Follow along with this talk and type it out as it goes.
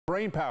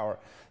brain power,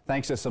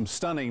 thanks to some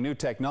stunning new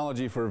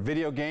technology for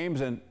video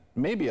games and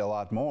maybe a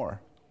lot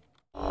more.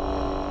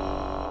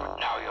 Now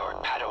your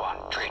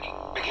Padawan training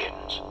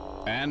begins.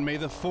 And may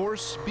the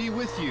Force be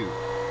with you,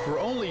 for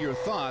only your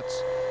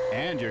thoughts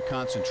and your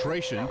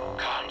concentration,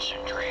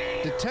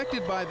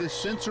 detected by this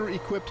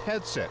sensor-equipped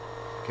headset,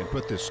 can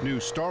put this new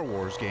Star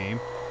Wars game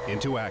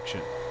into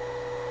action.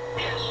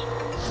 Yes.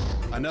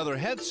 Another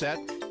headset,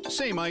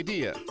 same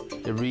idea.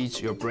 It reads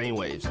your brain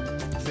waves.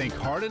 Think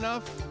hard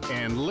enough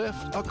and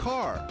lift a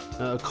car.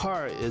 A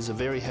car is a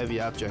very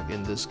heavy object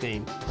in this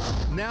game.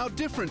 Now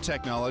different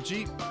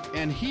technology,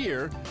 and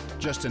here,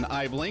 just an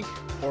eye blink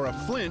or a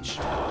flinch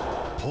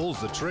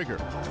pulls the trigger.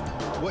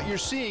 What you're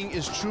seeing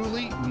is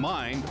truly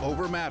mind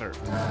over matter.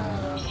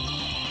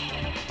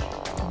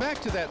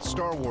 Back to that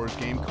Star Wars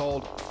game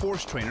called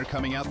Force Trainer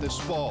coming out this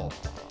fall.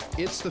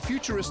 It's the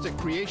futuristic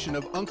creation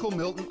of Uncle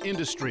Milton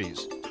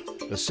Industries.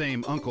 The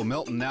same Uncle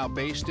Milton now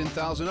based in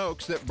Thousand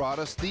Oaks that brought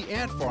us the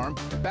ant farm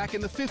back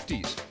in the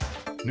 50s.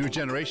 New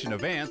generation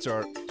of ants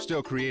are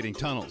still creating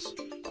tunnels.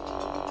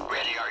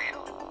 Ready are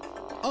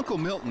you? Uncle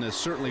Milton is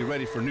certainly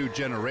ready for new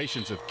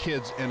generations of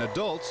kids and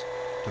adults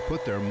to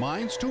put their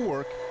minds to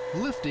work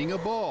lifting a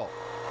ball.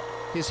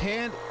 His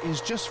hand is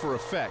just for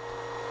effect.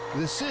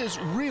 This is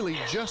really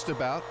just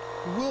about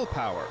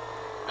willpower.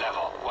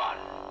 Level 1.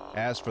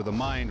 As for the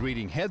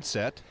mind-reading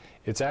headset,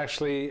 it's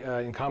actually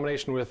in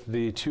combination with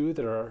the two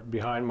that are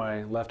behind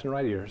my left and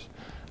right ears.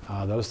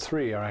 Those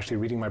three are actually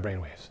reading my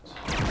brainwaves.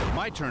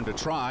 My turn to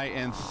try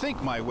and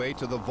think my way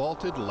to the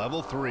vaulted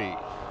level 3.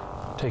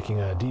 Taking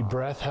a deep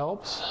breath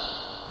helps.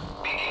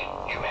 Begin,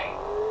 you may.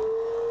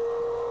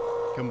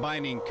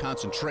 Combining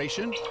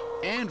concentration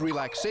and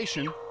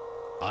relaxation,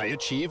 I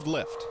achieved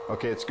lift.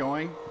 Okay, it's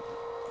going.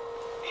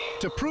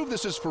 To prove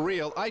this is for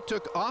real, I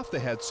took off the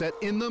headset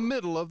in the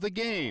middle of the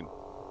game.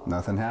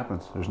 Nothing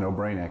happens. There's no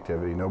brain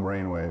activity, no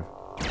brain wave.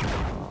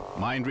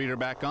 Mind reader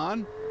back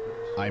on.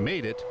 I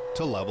made it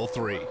to level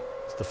 3.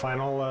 It's the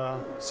final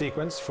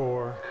sequence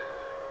for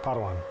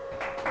Padawan.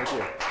 Thank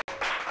you.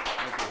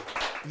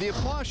 The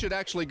applause should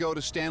actually go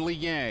to Stanley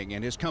Yang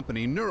and his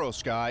company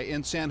NeuroSky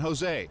in San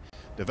Jose,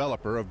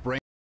 developer of brain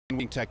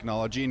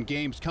technology and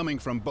games coming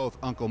from both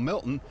Uncle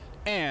Milton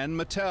and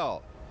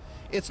Mattel.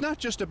 It's not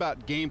just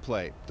about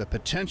gameplay. The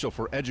potential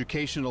for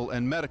educational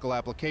and medical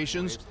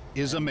applications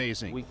is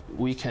amazing.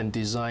 We can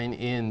design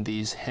in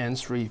these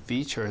hands-free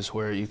features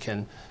where you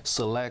can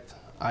select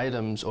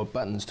items or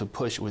buttons to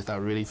push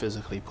without really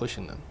physically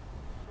pushing them.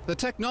 The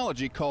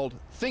technology called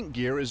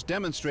ThinkGear is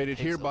demonstrated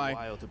here by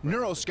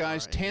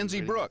NeuroSky's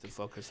Tansy Brooke.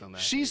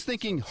 She's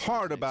thinking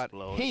hard about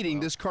hating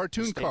this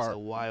cartoon car,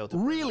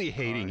 really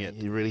hating it.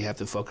 You really have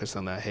to focus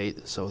on that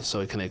hate so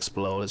it can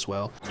explode as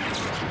well.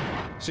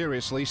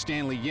 Seriously,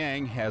 Stanley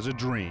Yang has a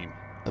dream.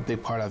 A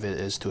big part of it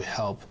is to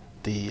help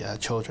the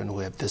children who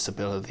have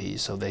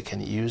disabilities so they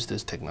can use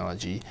this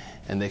technology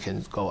and they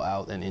can go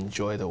out and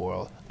enjoy the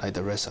world like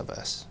the rest of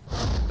us.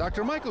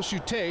 Dr. Michael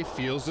Chute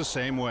feels the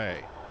same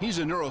way. He's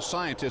a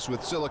neuroscientist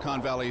with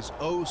Silicon Valley's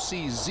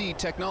OCZ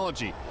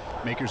technology,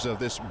 makers of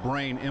this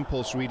brain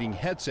impulse reading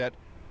headset,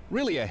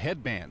 really a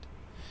headband.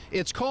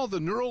 It's called the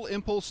Neural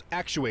Impulse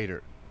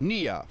Actuator,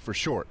 NIA for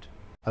short.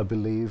 I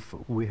believe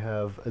we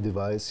have a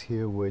device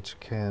here which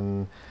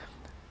can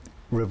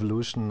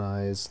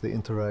revolutionize the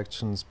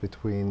interactions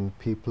between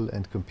people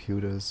and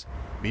computers.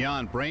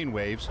 Beyond brain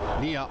waves,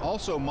 NIA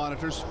also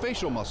monitors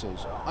facial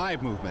muscles, eye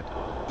movement,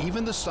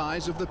 even the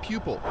size of the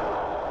pupil.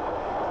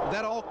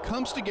 That all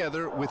comes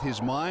together with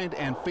his mind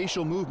and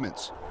facial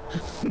movements.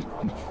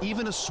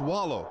 Even a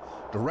swallow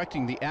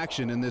directing the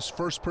action in this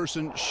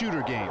first-person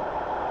shooter game.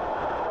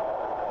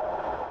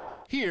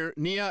 Here,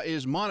 NIA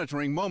is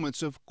monitoring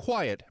moments of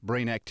quiet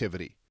brain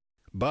activity.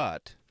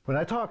 But when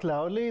I talk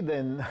loudly,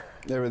 then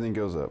everything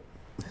goes up.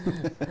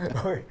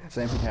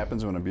 Same thing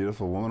happens when a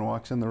beautiful woman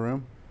walks in the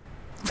room.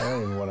 I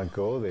don't even want to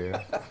go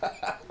there.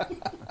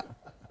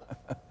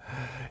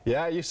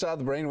 Yeah, you saw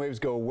the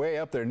brainwaves go way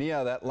up there.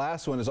 NIA, that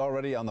last one is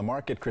already on the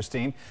market,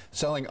 Christine,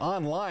 selling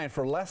online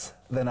for less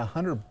than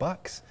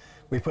 $100.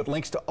 We put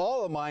links to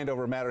all the Mind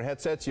Over Matter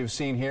headsets you've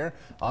seen here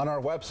on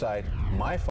our website,